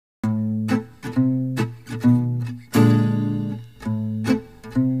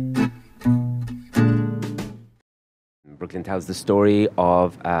Brooklyn tells the story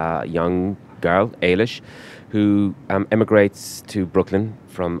of a young girl, Ailish, who emigrates to Brooklyn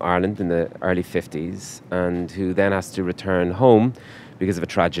from Ireland in the early 50s and who then has to return home because of a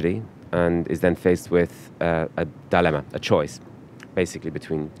tragedy and is then faced with a dilemma, a choice, basically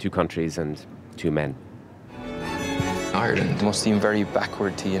between two countries and two men. Ireland must seem very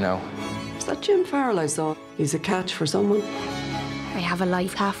backward to you now. Is that Jim Farrell I saw? He's a catch for someone. I have a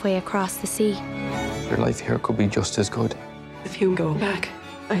life halfway across the sea. Your life here could be just as good. If you go back,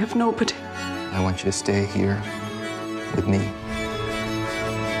 I have no protection. I want you to stay here with me.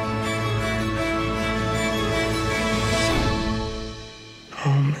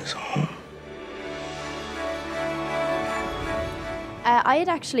 Home is home. I had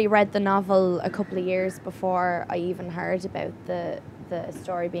actually read the novel a couple of years before I even heard about the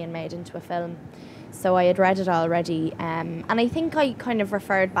story being made into a film. So I had read it already, and I think I kind of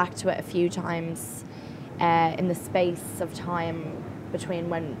referred back to it a few times in the space of time between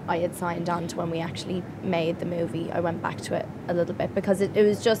when I had signed on to when we actually made the movie. I went back to it a little bit because it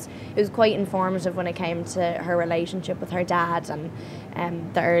was quite informative when it came to her relationship with her dad and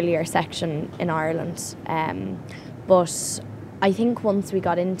the earlier section in Ireland. But I think once we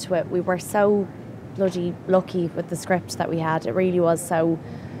got into it, we were so bloody lucky with the script that we had. It really was so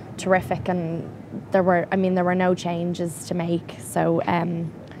terrific, and there were no changes to make. So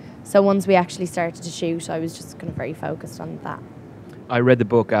once we actually started to shoot, I was just kind of very focused on that. I read the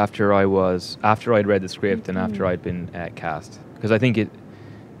book after I'd read the script and after I'd been cast, because I think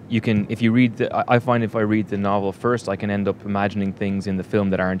if you read I find if I read the novel first, I can end up imagining things in the film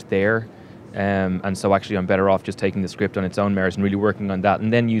that aren't there. And so actually I'm better off just taking the script on its own merits and really working on that,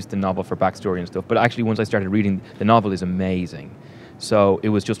 and then use the novel for backstory and stuff. But actually once I started reading, the novel is amazing. So it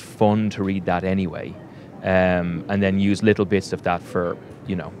was just fun to read that anyway, and then use little bits of that for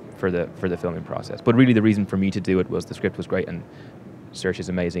the filming process. But really the reason for me to do it was the script was great, and Saoirse is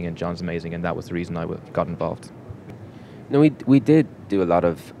amazing and John's amazing, and that was the reason I got involved. No, we did do a lot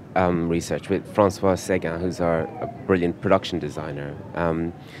of research with Francois Séguin, who's a brilliant production designer.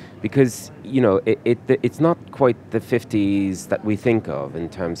 Because it's not quite the 50s that we think of in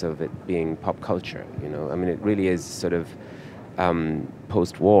terms of it being pop culture. I mean, it really is sort of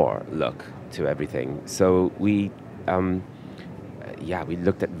post-war look to everything. So we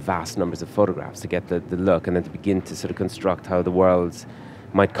looked at vast numbers of photographs to get the look, and then to begin to sort of construct how the worlds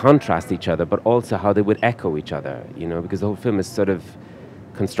might contrast each other, but also how they would echo each other. Because the whole film is sort of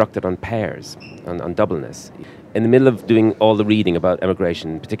constructed on pairs, on doubleness. In the middle of doing all the reading about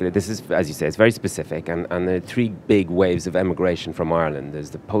emigration, particularly, this is, as you say, it's very specific, and there are three big waves of emigration from Ireland. There's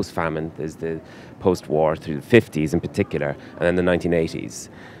the post-famine, there's the post-war through the 50s in particular, and then the 1980s.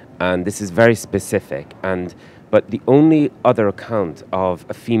 And this is very specific, but the only other account of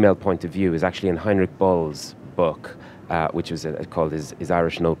a female point of view is actually in Heinrich Boll's book, which was called his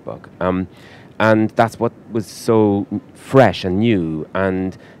Irish Notebook. And that's what was so fresh and new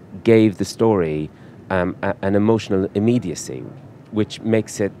and gave the story an emotional immediacy, which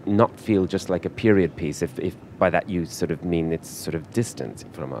makes it not feel just like a period piece, if by that you sort of mean it's sort of distant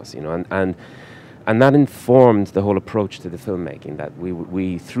from us, and that informed the whole approach to the filmmaking, that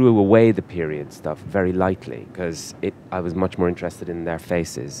we threw away the period stuff very lightly, because I was much more interested in their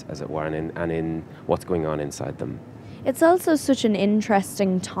faces, as it were, and in what's going on inside them. It's also such an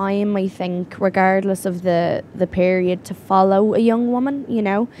interesting time, I think, regardless of the period, to follow a young woman,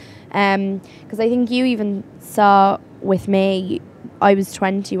 because I think you even saw with me, I was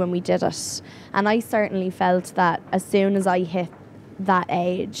 20 when we did it, and I certainly felt that as soon as I hit that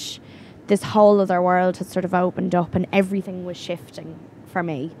age, this whole other world had sort of opened up and everything was shifting for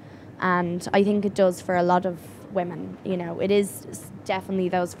me. And I think it does for a lot of women. It is definitely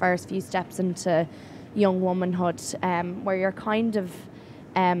those first few steps into young womanhood, where you're kind of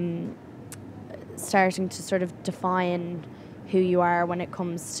starting to sort of define who you are when it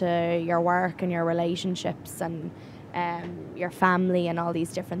comes to your work and your relationships and your family and all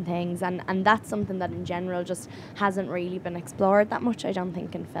these different things, and that's something that in general just hasn't really been explored that much, I don't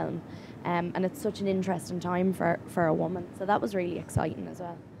think, in film, and it's such an interesting time for a woman, so that was really exciting as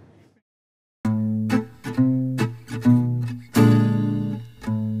well.